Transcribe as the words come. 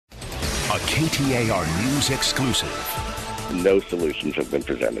A KTAR News exclusive. No solutions have been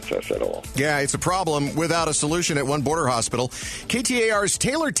presented to us at all. Yeah, it's a problem without a solution at one border hospital. KTAR's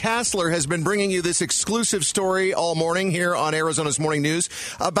Taylor Tassler has been bringing you this exclusive story all morning here on Arizona's Morning News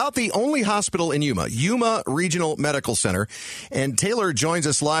about the only hospital in Yuma Regional Medical Center. And Taylor joins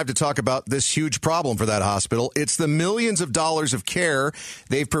us live to talk about this huge problem for that hospital. It's the millions of dollars of care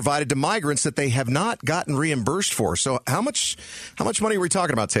they've provided to migrants that they have not gotten reimbursed for. So how much money are we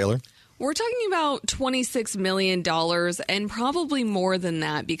talking about, Taylor? We're talking about $26 million and probably more than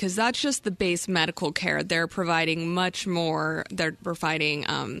that because that's just the base medical care. They're providing much more. They're providing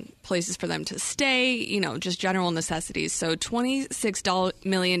places for them to stay, just general necessities. So $26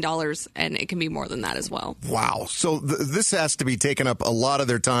 million, and it can be more than that as well. Wow. So this has to be taking up a lot of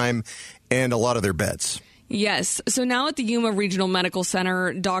their time and a lot of their beds. Yes. So now at the Yuma Regional Medical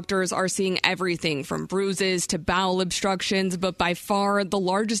Center, doctors are seeing everything from bruises to bowel obstructions, but by far the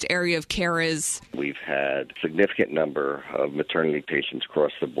largest area of care is... We've had a significant number of maternity patients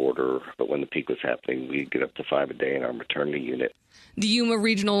cross the border, but when the peak was happening, we'd get up to 5 a day in our maternity unit. The Yuma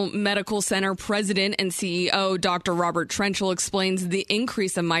Regional Medical Center president and CEO, Dr. Robert Trenchel, explains the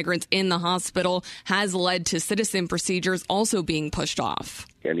increase of migrants in the hospital has led to citizen procedures also being pushed off.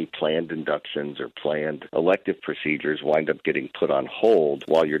 Any planned inductions or planned elective procedures wind up getting put on hold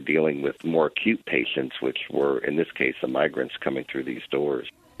while you're dealing with more acute patients, which were, in this case, the migrants coming through these doors.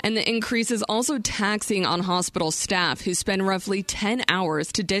 And the increase is also taxing on hospital staff who spend roughly 10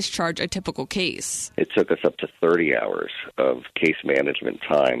 hours to discharge a typical case. It took us up to 30 hours of case management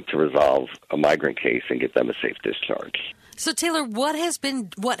time to resolve a migrant case and get them a safe discharge. So, Taylor, what has been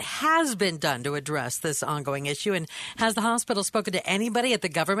done to address this ongoing issue? And has the hospital spoken to anybody at the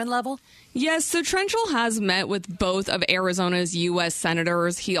government level? Yes, so Trenchel has met with both of Arizona's U.S.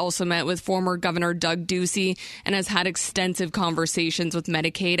 senators. He also met with former Governor Doug Ducey and has had extensive conversations with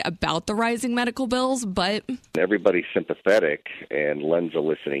Medicaid about the rising medical bills, but... Everybody's sympathetic and lends a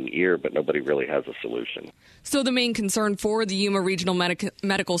listening ear, but nobody really has a solution. So the main concern for the Yuma Regional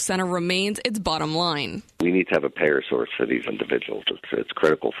Medical Center remains its bottom line. We need to have a payer source for these individuals. It's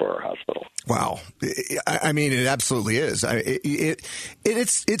critical for our hospital. Wow. I mean, it absolutely is.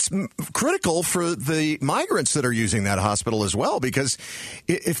 It's critical for the migrants that are using that hospital as well, because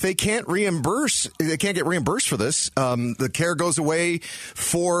if they can't get reimbursed for this, the care goes away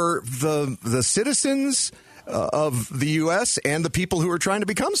for the citizens of the U.S. and the people who are trying to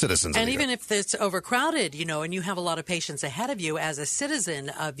become citizens. And even if it's overcrowded, and you have a lot of patients ahead of you as a citizen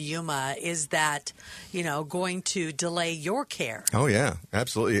of Yuma, is that, going to delay your care? Oh, yeah,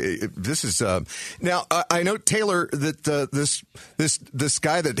 absolutely. This is now, I know, Taylor, that this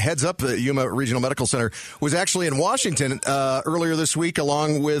guy that heads up the Yuma Regional Medical Center was actually in Washington earlier this week,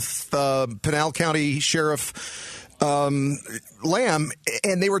 along with Pinal County Sheriff Lamb,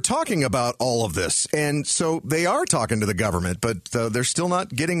 and they were talking about all of this. And so they are talking to the government, but they're still not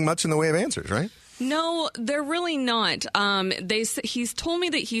getting much in the way of answers, right? No, they're really not. He's told me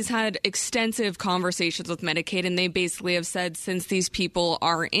that he's had extensive conversations with Medicaid, and they basically have said since these people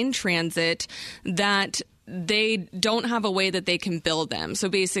are in transit that they don't have a way that they can bill them. So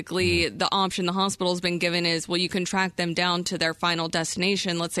basically, the option the hospital's been given is, well, you can track them down to their final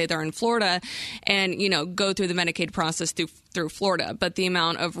destination. Let's say they're in Florida and, go through the Medicaid process through Florida. But the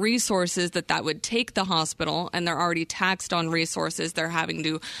amount of resources that would take the hospital, and they're already taxed on resources, they're having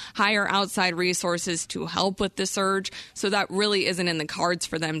to hire outside resources to help with the surge. So that really isn't in the cards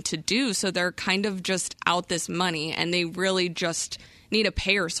for them to do. So they're kind of just out this money, and they really just need a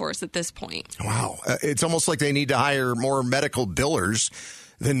payer source at this point. Wow. It's almost like they need to hire more medical billers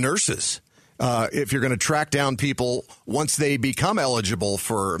than nurses. If you're going to track down people once they become eligible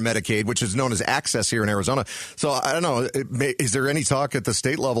for Medicaid, which is known as access here in Arizona. So I don't know, is there any talk at the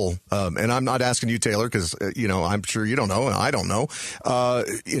state level? And I'm not asking you, Taylor, because, I'm sure you don't know and I don't know.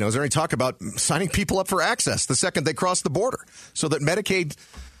 Is there any talk about signing people up for access the second they cross the border so that Medicaid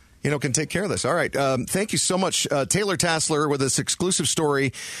can take care of this? All right. Thank you so much, Taylor Tassler, with this exclusive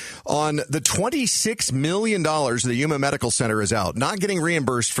story on the $26 million the Yuma Medical Center is out, not getting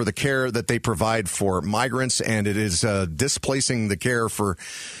reimbursed for the care that they provide for migrants, and it is displacing the care for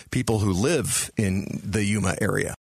people who live in the Yuma area.